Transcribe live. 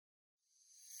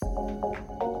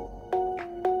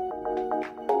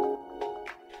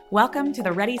Welcome to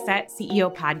the Ready, Set,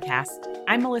 CEO podcast.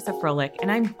 I'm Melissa Froelich,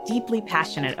 and I'm deeply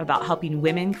passionate about helping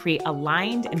women create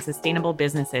aligned and sustainable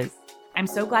businesses. I'm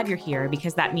so glad you're here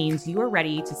because that means you are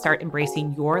ready to start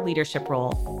embracing your leadership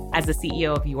role as the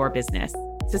CEO of your business.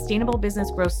 Sustainable business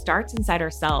growth starts inside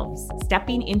ourselves.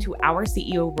 Stepping into our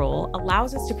CEO role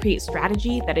allows us to create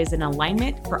strategy that is in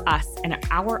alignment for us and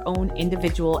our own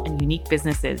individual and unique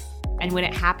businesses. And when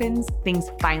it happens, things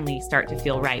finally start to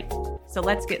feel right. So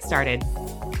let's get started.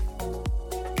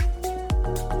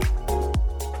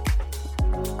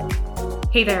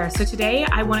 Hey there. So today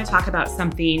I want to talk about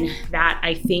something that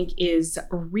I think is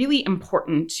really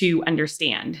important to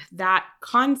understand. That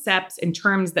concepts and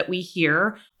terms that we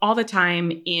hear all the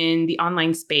time in the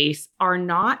online space are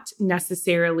not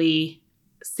necessarily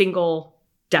single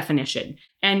definition.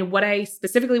 And what I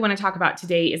specifically want to talk about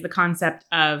today is the concept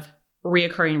of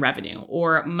reoccurring revenue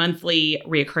or monthly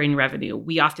reoccurring revenue.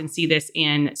 We often see this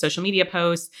in social media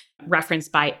posts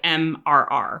referenced by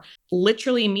MRR,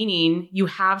 literally meaning you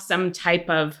have some type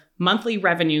of monthly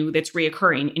revenue that's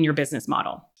reoccurring in your business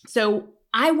model. So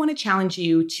I want to challenge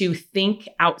you to think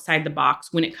outside the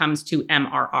box when it comes to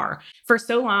MRR. For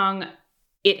so long,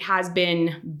 it has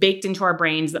been baked into our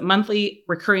brains that monthly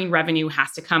recurring revenue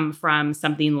has to come from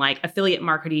something like affiliate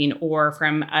marketing or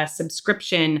from a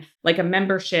subscription, like a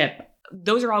membership.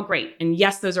 Those are all great. And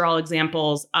yes, those are all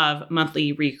examples of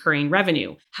monthly recurring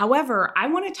revenue. However, I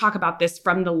want to talk about this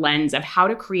from the lens of how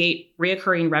to create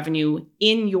recurring revenue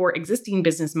in your existing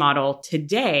business model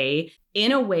today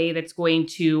in a way that's going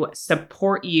to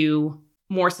support you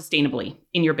more sustainably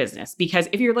in your business. Because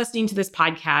if you're listening to this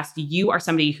podcast, you are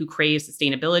somebody who craves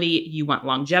sustainability, you want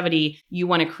longevity, you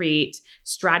want to create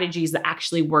strategies that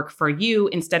actually work for you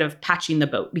instead of patching the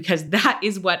boat, because that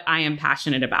is what I am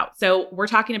passionate about. So we're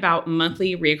talking about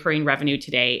monthly recurring revenue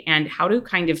today and how to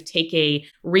kind of take a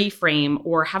reframe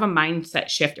or have a mindset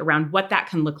shift around what that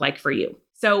can look like for you.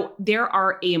 So there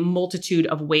are a multitude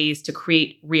of ways to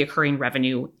create reoccurring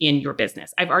revenue in your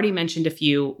business. I've already mentioned a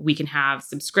few. We can have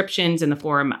subscriptions in the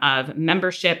form of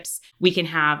memberships. We can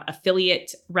have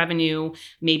affiliate revenue.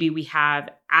 Maybe we have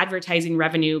advertising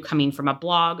revenue coming from a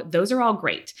blog. Those are all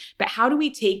great. But how do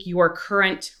we take your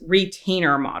current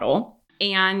retainer model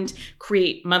and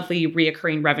create monthly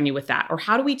reoccurring revenue with that? Or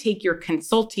how do we take your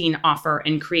consulting offer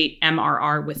and create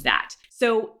MRR with that?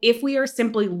 So if we are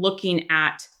simply looking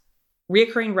at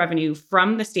reoccurring revenue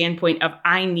from the standpoint of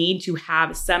I need to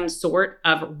have some sort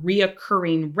of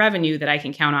reoccurring revenue that I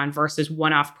can count on versus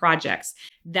one-off projects.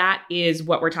 That is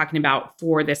what we're talking about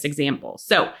for this example.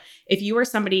 So if you are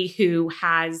somebody who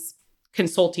has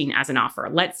consulting as an offer,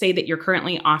 let's say that you're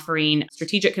currently offering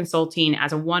strategic consulting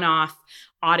as a one-off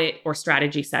audit or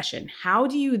strategy session. How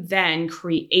do you then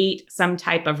create some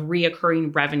type of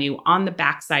reoccurring revenue on the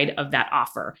backside of that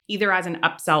offer, either as an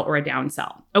upsell or a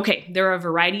downsell? Okay, there are a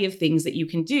variety of things that you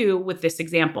can do with this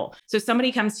example. So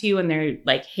somebody comes to you and they're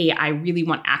like, hey, I really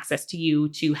want access to you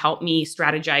to help me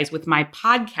strategize with my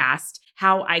podcast,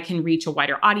 how I can reach a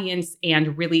wider audience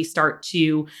and really start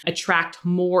to attract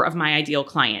more of my ideal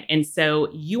client. And so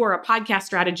you are a podcast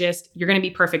strategist. You're going to be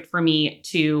perfect for me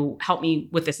to help me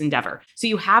with this endeavor. So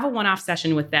you have a one-off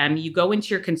session with them. You go into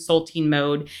your consulting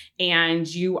mode and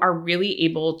you are really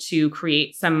able to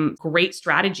create some great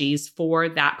strategies for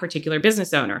that particular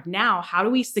business owner. Now, how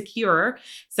do we secure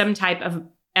some type of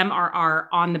MRR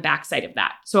on the backside of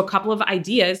that? So a couple of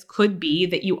ideas could be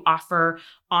that you offer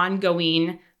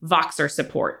ongoing Voxer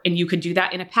support, and you could do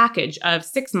that in a package of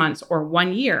 6 months or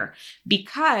 1 year,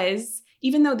 because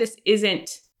even though this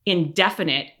isn't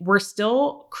indefinite, we're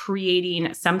still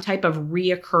creating some type of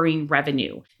reoccurring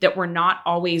revenue that we're not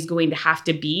always going to have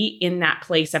to be in that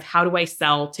place of how do I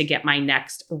sell to get my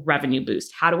next revenue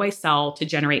boost? How do I sell to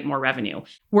generate more revenue?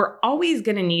 We're always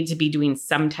going to need to be doing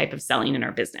some type of selling in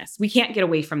our business. We can't get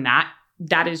away from that.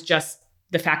 That is just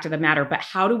the fact of the matter. But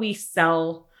how do we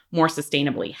sell more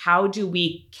sustainably? How do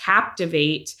we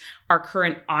captivate our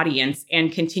current audience and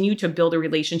continue to build a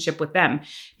relationship with them?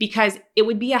 Because it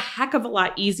would be a heck of a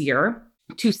lot easier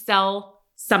to sell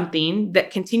something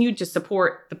that continued to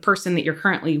support the person that you're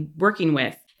currently working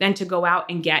with than to go out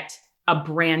and get a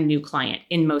brand new client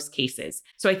in most cases.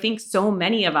 So I think so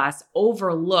many of us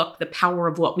overlook the power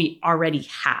of what we already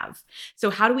have. So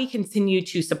how do we continue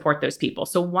to support those people?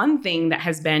 So one thing that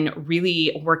has been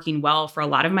really working well for a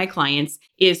lot of my clients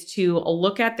is to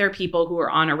look at their people who are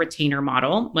on a retainer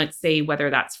model. Let's say whether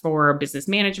that's for business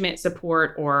management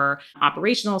support or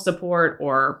operational support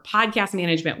or podcast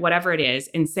management, whatever it is,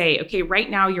 and say, okay,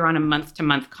 right now you're on a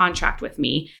month-to-month contract with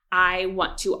me. I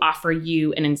want to offer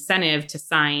you an incentive to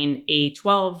sign a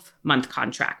 12-month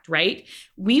contract, right?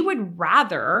 We would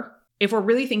rather, if we're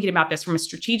really thinking about this from a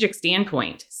strategic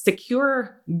standpoint,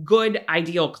 secure good,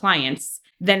 ideal clients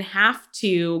than have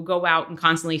to go out and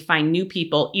constantly find new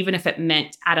people, even if it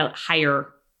meant at a higher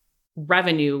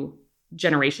revenue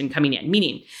generation coming in.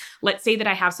 Meaning, let's say that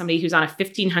I have somebody who's on a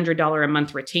 $1,500 a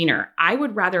month retainer. I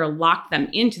would rather lock them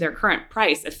into their current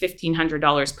price of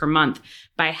 $1,500 per month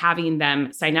by having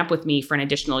them sign up with me for an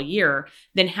additional year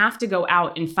than have to go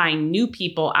out and find new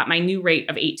people at my new rate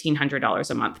of $1,800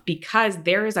 a month, because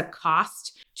there is a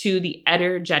cost to the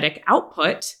energetic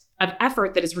output of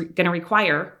effort that is going to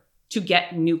require to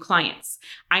get new clients.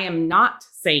 I am not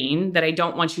saying that I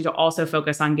don't want you to also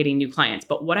focus on getting new clients,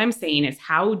 but what I'm saying is,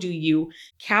 how do you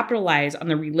capitalize on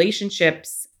the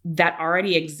relationships that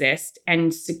already exist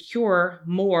and secure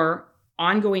more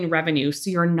ongoing revenue so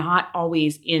you're not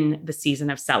always in the season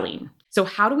of selling? So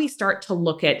how do we start to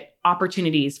look at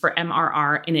opportunities for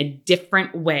MRR in a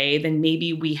different way than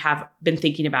maybe we have been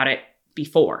thinking about it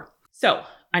before? So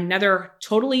another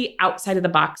totally outside of the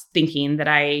box thinking that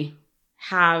I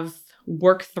have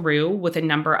worked through with a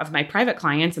number of my private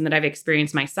clients and that I've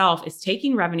experienced myself is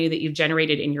taking revenue that you've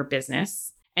generated in your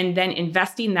business and then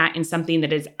investing that in something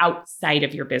that is outside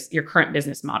of your current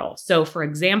business model. So for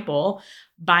example,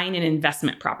 buying an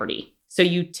investment property. So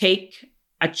you take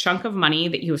a chunk of money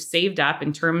that you have saved up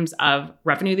in terms of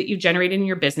revenue that you've generated in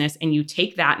your business, and you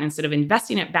take that, and instead of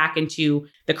investing it back into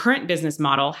the current business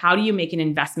model, how do you make an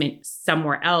investment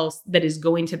somewhere else that is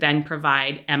going to then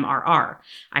provide MRR?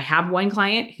 I have one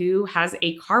client who has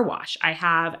a car wash. I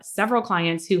have several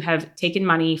clients who have taken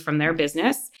money from their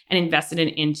business and invested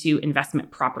it into investment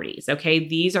properties. Okay,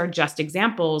 these are just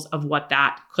examples of what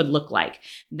that could look like.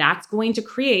 That's going to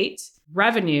create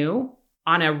revenue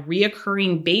on a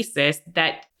reoccurring basis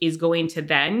that is going to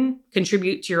then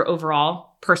contribute to your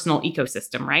overall personal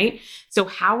ecosystem, right? So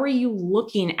how are you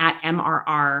looking at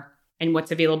MRR and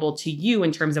what's available to you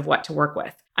in terms of what to work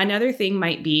with? Another thing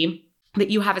might be that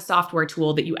you have a software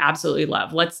tool that you absolutely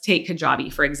love. Let's take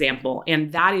Kajabi, for example,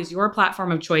 and that is your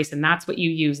platform of choice, and that's what you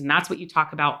use, and that's what you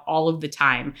talk about all of the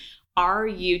time. Are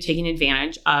you taking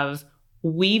advantage of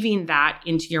weaving that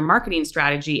into your marketing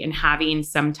strategy and having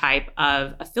some type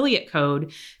of affiliate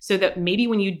code so that maybe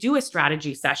when you do a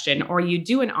strategy session or you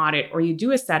do an audit or you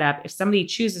do a setup, if somebody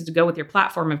chooses to go with your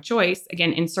platform of choice,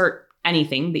 again, insert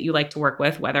anything that you like to work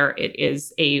with, whether it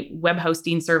is a web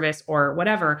hosting service or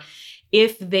whatever,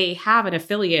 if they have an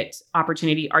affiliate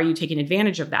opportunity, are you taking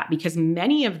advantage of that? Because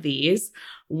many of these,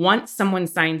 once someone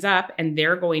signs up and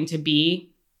they're going to be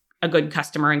a good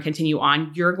customer and continue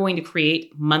on, you're going to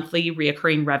create monthly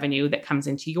reoccurring revenue that comes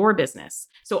into your business.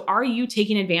 So are you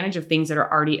taking advantage of things that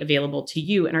are already available to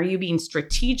you? And are you being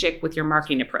strategic with your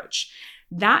marketing approach?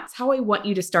 That's how I want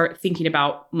you to start thinking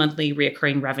about monthly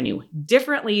reoccurring revenue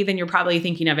differently than you're probably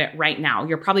thinking of it right now.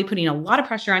 You're probably putting a lot of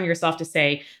pressure on yourself to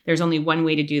say, there's only one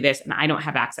way to do this and I don't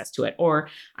have access to it, or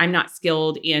I'm not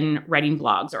skilled in writing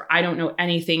blogs, or I don't know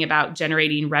anything about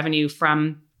generating revenue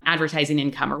from advertising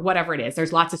income, or whatever it is.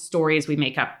 There's lots of stories we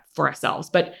make up for ourselves,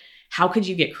 but how could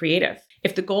you get creative?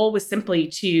 If the goal was simply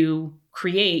to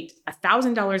create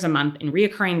 $1,000 a month in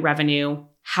reoccurring revenue,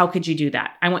 how could you do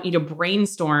that? I want you to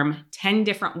brainstorm 10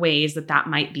 different ways that that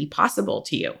might be possible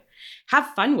to you. Have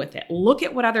fun with it. Look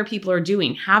at what other people are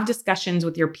doing. Have discussions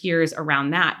with your peers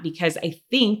around that, because I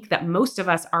think that most of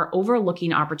us are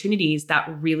overlooking opportunities that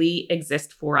really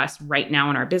exist for us right now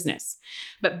in our business.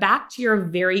 But back to your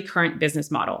very current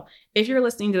business model. If you're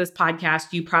listening to this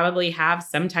podcast, you probably have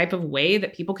some type of way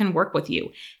that people can work with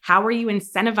you. How are you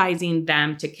incentivizing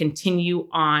them to continue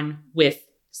on with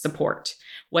support?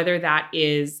 Whether that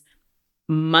is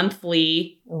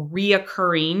monthly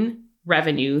reoccurring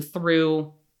revenue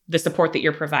through the support that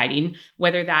you're providing,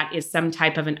 whether that is some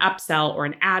type of an upsell or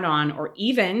an add-on, or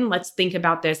even let's think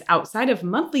about this outside of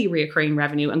monthly reoccurring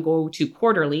revenue and go to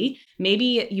quarterly.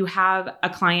 Maybe you have a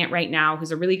client right now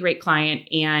who's a really great client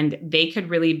and they could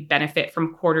really benefit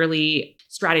from quarterly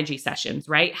strategy sessions,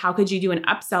 right? How could you do an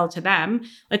upsell to them?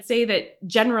 Let's say that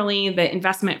generally the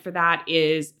investment for that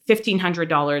is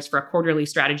 $1,500 for a quarterly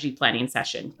strategy planning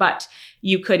session, but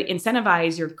you could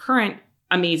incentivize your current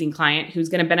amazing client who's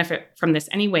going to benefit from this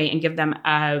anyway and give them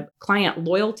a client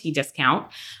loyalty discount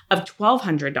of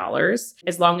 $1,200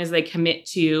 as long as they commit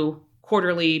to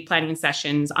quarterly planning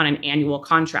sessions on an annual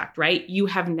contract, right? You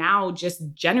have now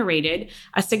just generated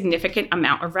a significant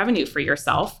amount of revenue for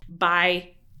yourself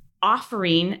by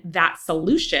offering that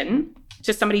solution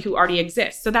to somebody who already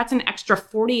exists. So that's an extra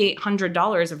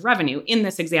 $4,800 of revenue in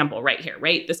this example right here,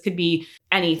 right? This could be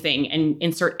anything and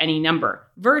insert any number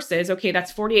versus, okay,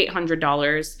 that's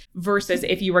 $4,800 versus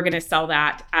if you were going to sell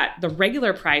that at the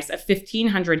regular price of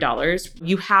 $1,500,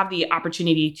 you have the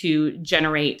opportunity to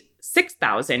generate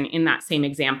 $6,000 in that same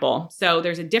example. So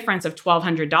there's a difference of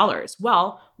 $1,200.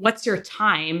 Well, what's your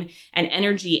time and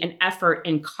energy and effort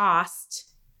and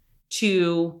cost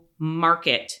to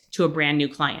market to a brand new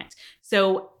client?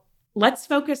 So let's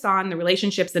focus on the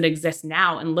relationships that exist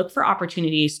now and look for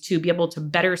opportunities to be able to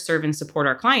better serve and support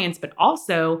our clients, but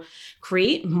also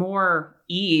create more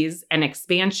ease and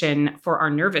expansion for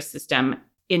our nervous system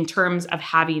in terms of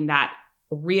having that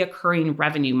reoccurring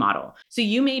revenue model. So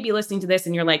you may be listening to this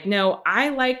and you're like, no, I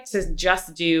like to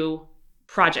just do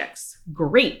projects.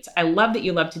 Great. I love that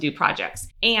you love to do projects.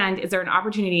 And is there an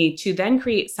opportunity to then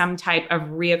create some type of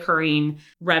reoccurring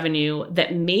revenue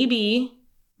that maybe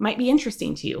might be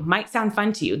interesting to you, might sound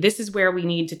fun to you? This is where we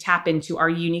need to tap into our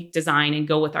unique design and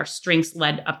go with our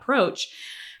strengths-led approach.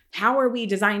 How are we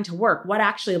designed to work? What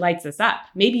actually lights us up?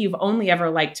 Maybe you've only ever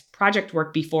liked project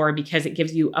work before because it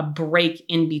gives you a break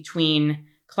in between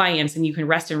clients and you can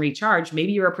rest and recharge.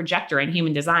 Maybe you're a projector in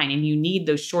human design and you need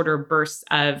those shorter bursts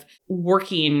of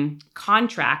working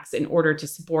contracts in order to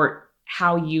support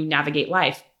how you navigate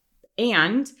life.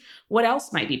 And what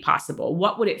else might be possible?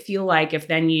 What would it feel like if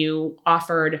then you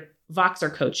offered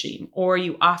Voxer coaching, or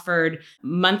you offered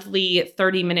monthly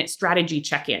 30-minute strategy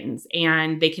check-ins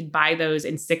and they could buy those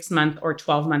in 6-month or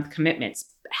 12-month commitments?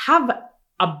 Have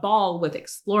a ball with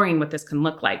exploring what this can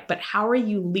look like, but how are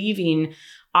you leaving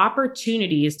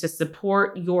opportunities to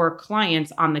support your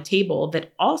clients on the table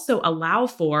that also allow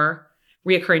for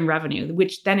reoccurring revenue,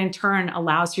 which then in turn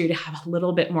allows you to have a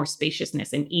little bit more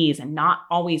spaciousness and ease and not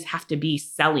always have to be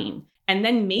selling. And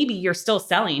then maybe you're still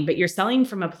selling, but you're selling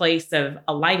from a place of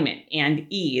alignment and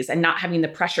ease and not having the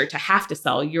pressure to have to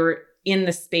sell. You're in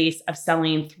the space of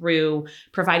selling through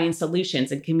providing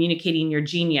solutions and communicating your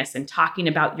genius and talking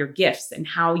about your gifts and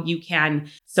how you can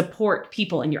support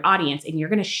people in your audience. And you're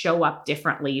going to show up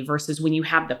differently versus when you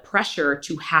have the pressure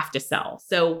to have to sell.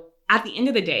 So at the end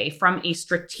of the day, from a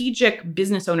strategic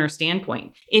business owner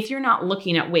standpoint, if you're not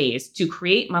looking at ways to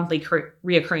create monthly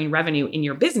reoccurring revenue in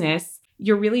your business,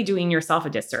 you're really doing yourself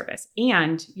a disservice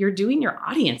and you're doing your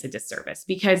audience a disservice,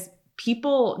 because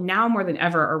people now more than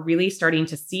ever are really starting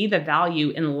to see the value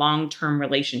in long-term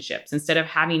relationships instead of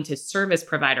having to service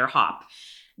provider hop.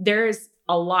 There's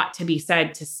a lot to be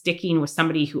said to sticking with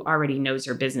somebody who already knows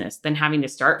your business than having to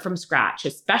start from scratch,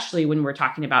 especially when we're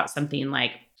talking about something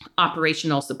like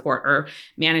operational support or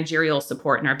managerial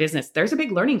support in our business. There's a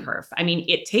big learning curve. I mean,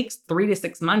 it takes 3 to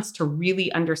 6 months to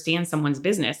really understand someone's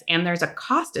business, and there's a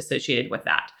cost associated with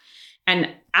that. And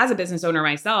as a business owner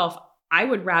myself, I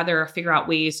would rather figure out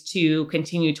ways to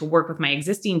continue to work with my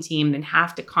existing team than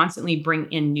have to constantly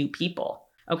bring in new people.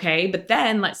 Okay. But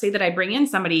then let's say that I bring in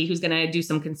somebody who's going to do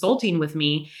some consulting with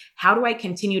me. How do I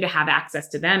continue to have access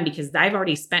to them? Because I've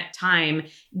already spent time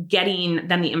getting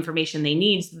them the information they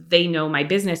need so that they know my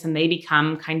business and they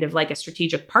become kind of like a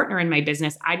strategic partner in my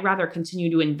business. I'd rather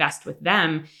continue to invest with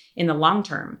them in the long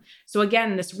term. So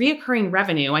again, this reoccurring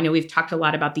revenue, I know we've talked a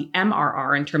lot about the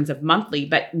MRR in terms of monthly,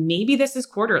 but maybe this is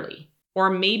quarterly, or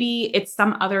maybe it's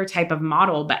some other type of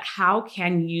model. But how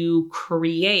can you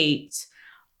create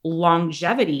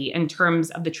longevity in terms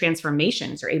of the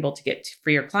transformations you're able to get for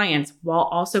your clients while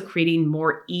also creating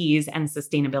more ease and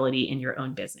sustainability in your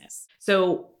own business?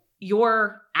 So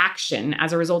your action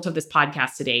as a result of this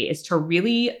podcast today is to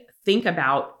really think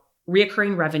about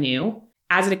reoccurring revenue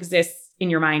as it exists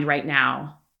in your mind right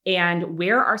now. And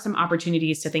where are some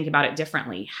opportunities to think about it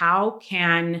differently? How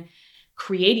can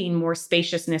creating more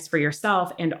spaciousness for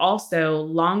yourself and also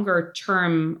longer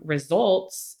term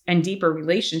results and deeper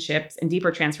relationships and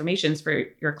deeper transformations for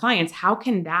your clients, how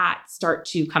can that start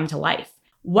to come to life?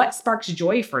 What sparks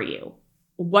joy for you?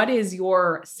 What is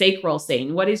your sacral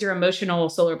saying? What is your emotional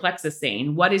solar plexus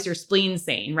saying? What is your spleen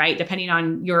saying, right? Depending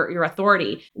on your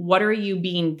authority, what are you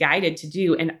being guided to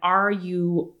do? And are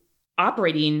you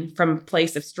operating from a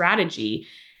place of strategy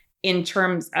in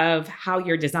terms of how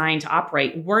you're designed to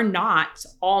operate? We're not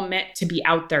all meant to be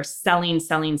out there selling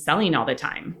all the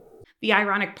time. The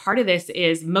ironic part of this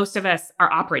is most of us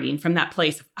are operating from that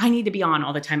place of, I need to be on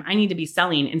all the time. I need to be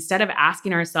selling, instead of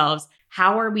asking ourselves,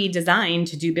 how are we designed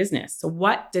to do business? So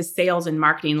what does sales and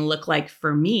marketing look like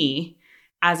for me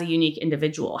as a unique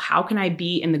individual? How can I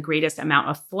be in the greatest amount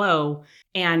of flow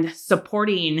and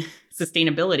supporting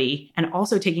sustainability and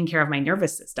also taking care of my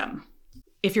nervous system?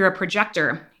 If you're a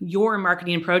projector, your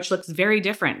marketing approach looks very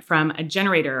different from a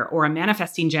generator or a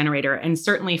manifesting generator, and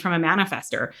certainly from a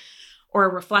manifester or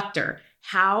a reflector.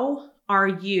 How are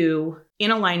you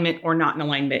in alignment or not in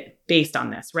alignment based on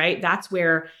this, right? That's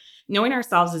where knowing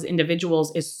ourselves as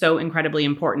individuals is so incredibly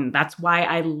important. That's why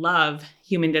I love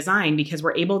human design, because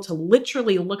we're able to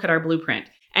literally look at our blueprint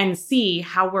and see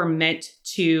how we're meant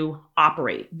to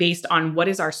operate based on what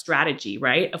is our strategy,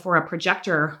 right? If we're a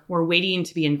projector, we're waiting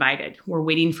to be invited. We're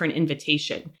waiting for an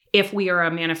invitation. If we are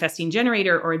a manifesting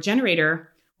generator or a generator,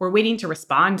 we're waiting to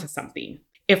respond to something.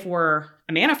 If we're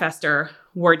a manifester,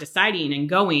 we're deciding and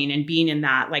going and being in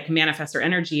that like manifestor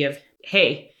energy of,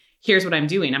 hey, here's what I'm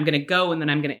doing. I'm going to go and then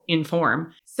I'm going to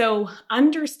inform. So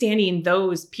understanding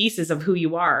those pieces of who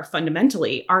you are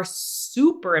fundamentally are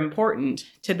super important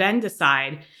to then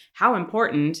decide how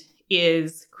important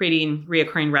is creating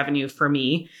reoccurring revenue for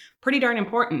me. Pretty darn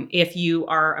important if you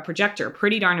are a projector,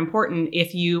 pretty darn important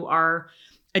if you are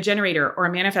a generator or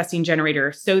a manifesting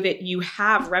generator, so that you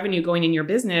have revenue going in your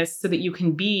business so that you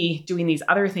can be doing these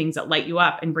other things that light you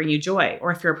up and bring you joy.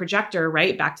 Or if you're a projector,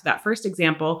 right, back to that first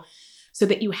example, so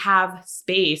that you have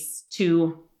space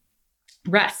to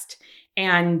rest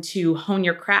and to hone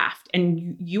your craft.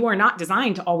 And you are not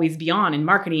designed to always be on and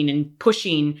marketing and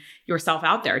pushing yourself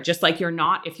out there, just like you're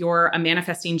not if you're a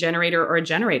manifesting generator or a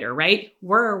generator, right?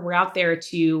 We're out there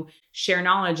to share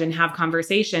knowledge and have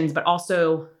conversations, but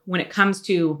also when it comes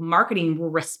to marketing, we're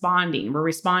responding. We're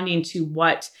responding to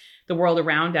what the world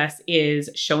around us is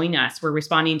showing us. We're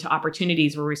responding to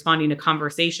opportunities. We're responding to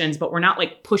conversations, but we're not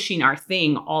like pushing our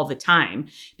thing all the time,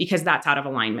 because that's out of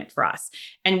alignment for us.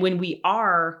 And when we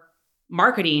are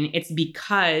marketing, it's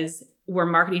because we're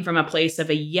marketing from a place of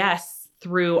a yes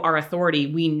through our authority.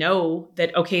 We know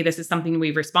that, okay, this is something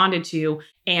we've responded to,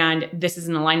 and this is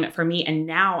an alignment for me. And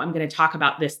now I'm going to talk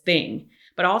about this thing,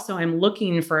 but also I'm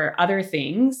looking for other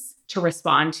things to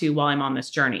respond to while I'm on this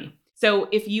journey. So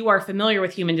if you are familiar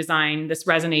with human design, this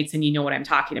resonates and you know what I'm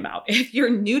talking about. If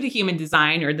you're new to human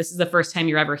design, or this is the first time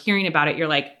you're ever hearing about it, you're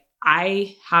like,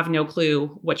 I have no clue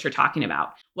what you're talking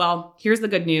about. Well, here's the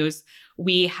good news.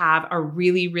 We have a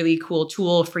really, really cool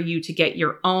tool for you to get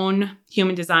your own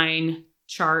human design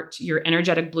chart, your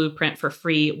energetic blueprint for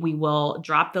free. We will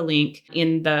drop the link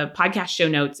in the podcast show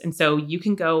notes. And so you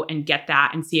can go and get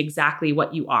that and see exactly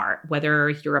what you are, whether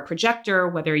you're a projector,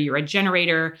 whether you're a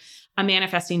generator, a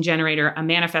manifesting generator, a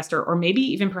manifestor, or maybe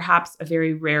even perhaps a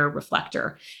very rare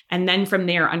reflector. And then from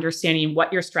there, understanding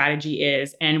what your strategy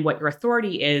is and what your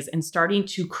authority is, and starting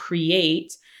to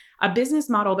create a business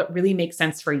model that really makes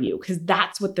sense for you, because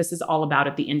that's what this is all about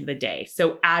at the end of the day.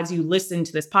 So as you listen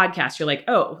to this podcast, you're like,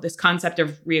 oh, this concept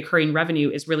of reoccurring revenue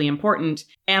is really important.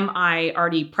 Am I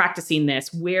already practicing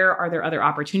this? Where are there other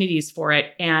opportunities for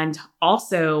it? And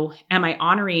also, am I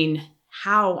honoring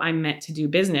how I'm meant to do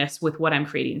business with what I'm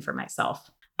creating for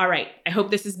myself? All right. I hope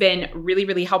this has been really,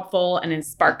 really helpful and has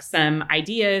sparked some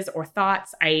ideas or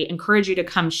thoughts. I encourage you to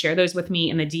come share those with me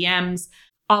in the DMs.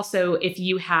 Also, if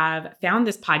you have found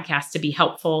this podcast to be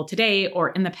helpful today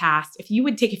or in the past, if you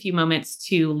would take a few moments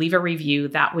to leave a review,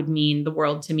 that would mean the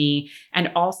world to me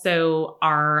and also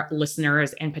our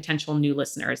listeners and potential new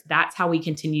listeners. That's how we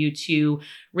continue to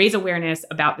raise awareness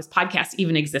about this podcast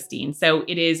even existing. So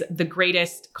it is the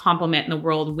greatest compliment in the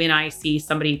world when I see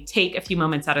somebody take a few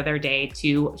moments out of their day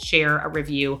to share a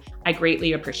review. I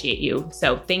greatly appreciate you.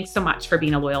 So thanks so much for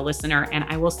being a loyal listener, and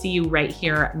I will see you right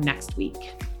here next week.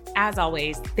 As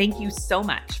always, thank you so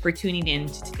much for tuning in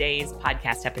to today's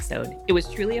podcast episode. It was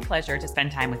truly a pleasure to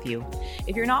spend time with you.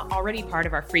 If you're not already part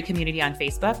of our free community on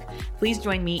Facebook, please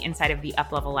join me inside of the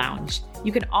Up Level Lounge.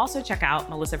 You can also check out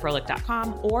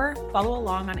melissafroelich.com or follow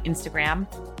along on Instagram,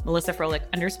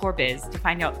 melissafroelich_biz, to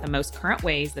find out the most current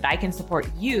ways that I can support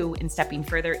you in stepping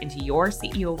further into your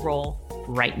CEO role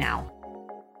right now.